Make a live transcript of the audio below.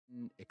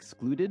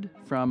excluded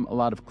from a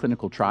lot of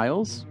clinical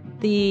trials.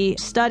 The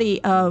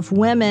study of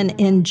women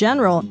in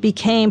general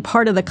became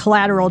part of the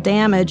collateral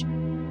damage.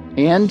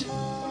 And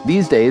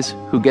these days,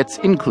 who gets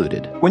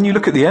included? When you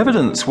look at the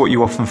evidence, what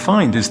you often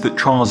find is that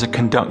trials are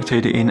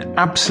conducted in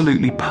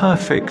absolutely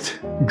perfect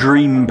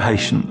dream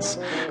patients,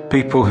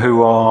 people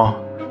who are,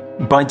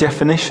 by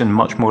definition,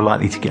 much more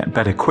likely to get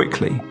better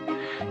quickly.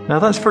 Now,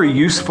 that's very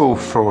useful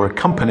for a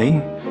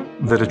company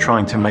that are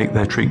trying to make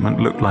their treatment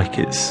look like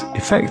it's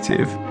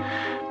effective.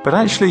 But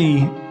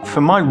actually,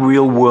 for my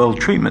real-world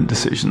treatment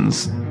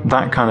decisions,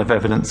 that kind of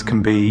evidence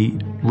can be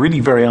really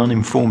very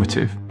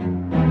uninformative.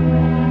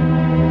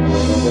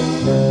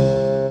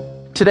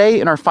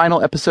 Today, in our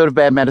final episode of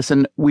Bad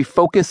Medicine, we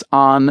focus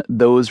on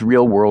those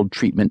real-world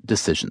treatment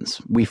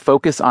decisions. We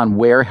focus on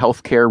where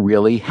healthcare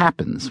really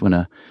happens when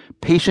a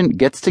patient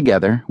gets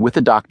together with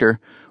a doctor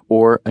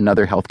or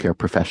another healthcare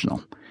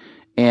professional.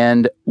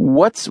 And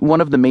what's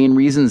one of the main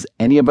reasons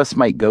any of us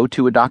might go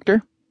to a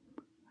doctor?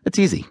 It's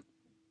easy.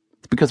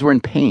 It's because we're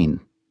in pain.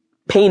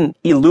 Pain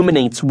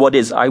illuminates what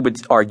is, I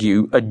would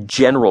argue, a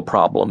general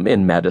problem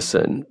in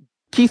medicine.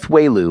 Keith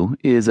Wailoo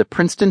is a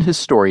Princeton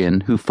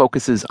historian who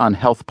focuses on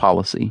health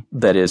policy.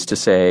 That is to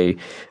say,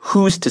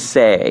 who's to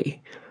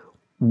say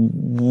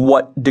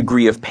what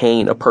degree of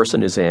pain a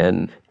person is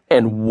in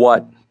and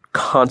what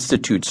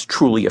constitutes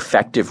truly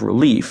effective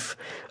relief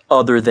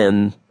other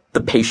than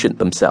the patient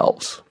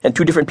themselves. And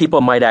two different people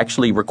might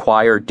actually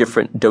require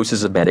different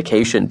doses of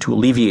medication to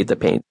alleviate the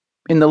pain.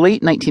 In the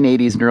late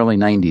 1980s and early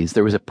 90s,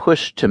 there was a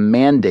push to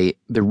mandate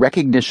the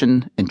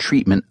recognition and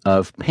treatment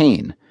of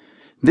pain.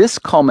 This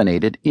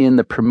culminated in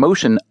the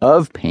promotion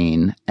of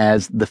pain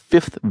as the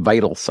fifth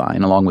vital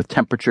sign, along with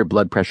temperature,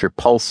 blood pressure,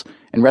 pulse,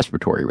 and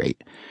respiratory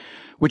rate,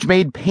 which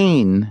made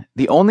pain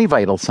the only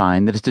vital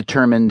sign that is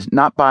determined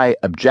not by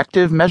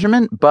objective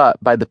measurement,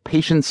 but by the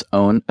patient's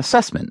own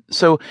assessment.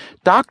 So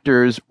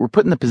doctors were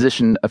put in the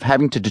position of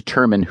having to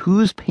determine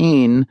whose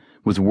pain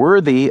was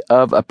worthy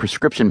of a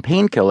prescription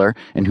painkiller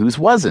and whose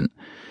wasn't.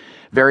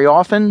 Very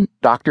often,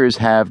 doctors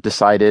have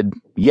decided,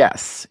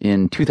 yes,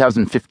 in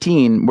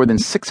 2015, more than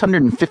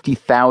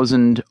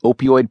 650,000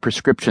 opioid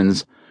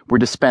prescriptions were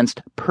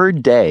dispensed per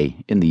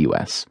day in the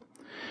U.S.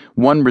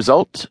 One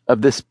result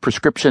of this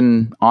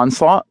prescription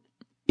onslaught,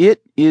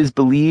 it is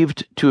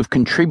believed to have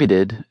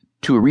contributed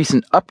to a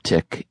recent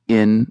uptick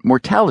in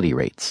mortality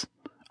rates.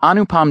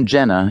 Anupam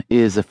Jena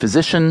is a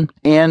physician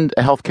and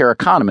a healthcare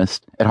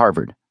economist at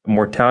Harvard.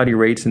 Mortality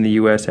rates in the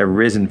U.S. have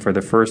risen for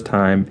the first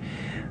time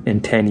in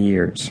 10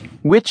 years.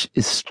 Which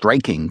is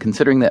striking,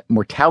 considering that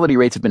mortality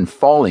rates have been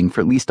falling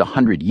for at least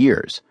 100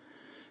 years.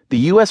 The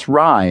U.S.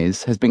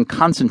 rise has been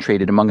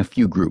concentrated among a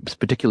few groups,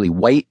 particularly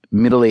white,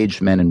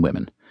 middle-aged men and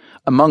women.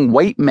 Among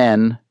white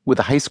men with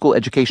a high school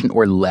education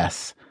or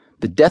less,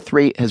 the death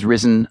rate has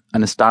risen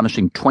an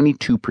astonishing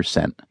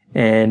 22%.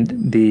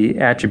 And the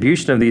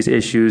attribution of these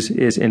issues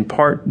is in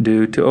part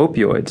due to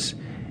opioids.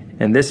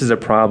 And this is a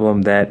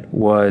problem that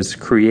was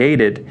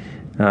created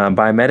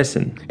by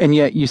medicine. And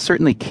yet you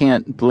certainly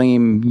can't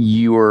blame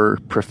your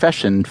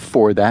profession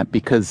for that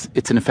because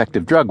it's an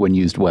effective drug when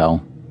used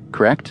well,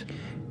 correct?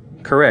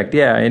 Correct,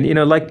 yeah.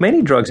 And, like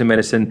many drugs in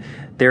medicine,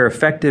 they're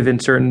effective in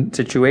certain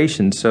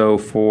situations. So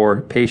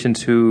for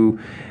patients who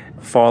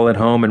fall at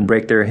home and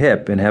break their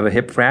hip and have a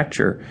hip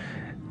fracture,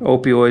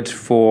 opioids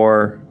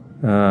for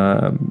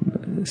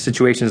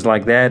situations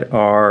like that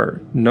are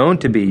known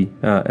to be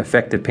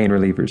effective pain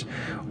relievers.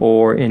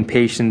 Or in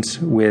patients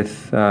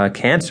with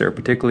cancer,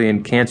 particularly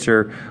in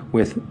cancer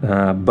with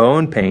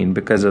bone pain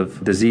because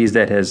of disease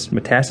that has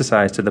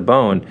metastasized to the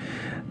bone,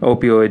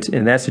 opioids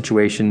in that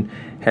situation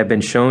have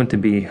been shown to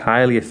be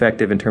highly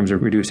effective in terms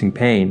of reducing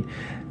pain.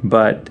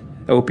 But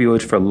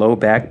opioids for low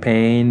back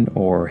pain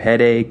or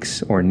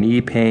headaches or knee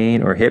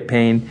pain or hip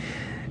pain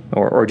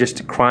or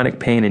just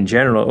chronic pain in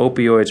general,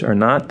 opioids are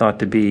not thought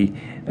to be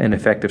an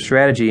effective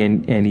strategy,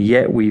 and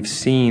yet we've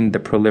seen the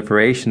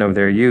proliferation of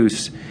their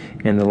use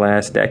in the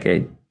last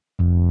decade.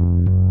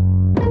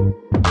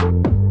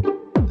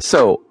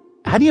 So,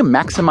 how do you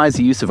maximize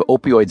the use of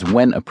opioids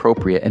when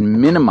appropriate and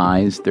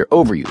minimize their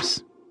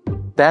overuse?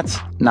 That's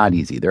not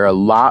easy. There are a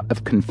lot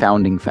of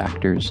confounding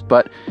factors,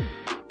 but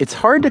it's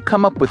hard to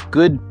come up with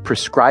good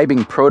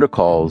prescribing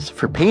protocols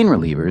for pain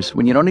relievers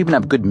when you don't even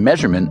have good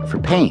measurement for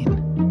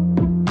pain.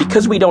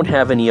 Because we don't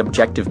have any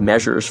objective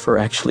measures for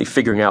actually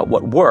figuring out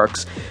what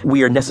works,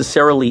 we are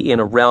necessarily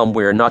in a realm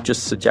where not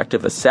just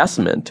subjective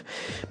assessment,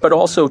 but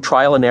also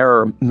trial and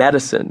error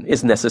medicine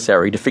is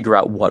necessary to figure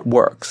out what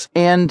works.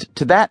 And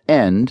to that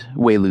end,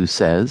 Wailoo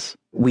says,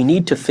 we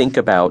need to think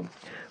about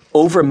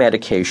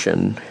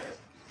over-medication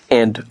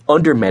and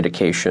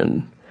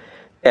under-medication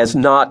as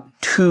not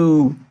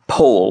two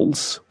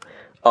poles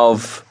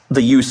of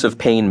the use of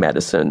pain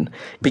medicine,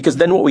 because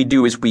then what we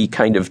do is we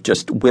kind of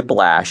just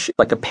whiplash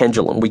like a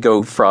pendulum. We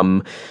go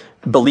from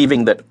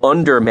believing that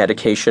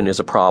under-medication is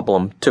a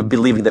problem to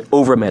believing that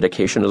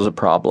over-medication is a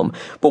problem.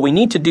 What we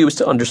need to do is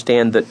to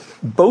understand that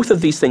both of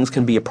these things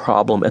can be a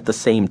problem at the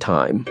same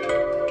time.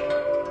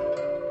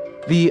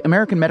 The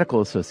American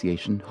Medical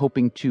Association,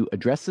 hoping to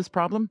address this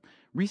problem,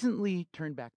 recently turned back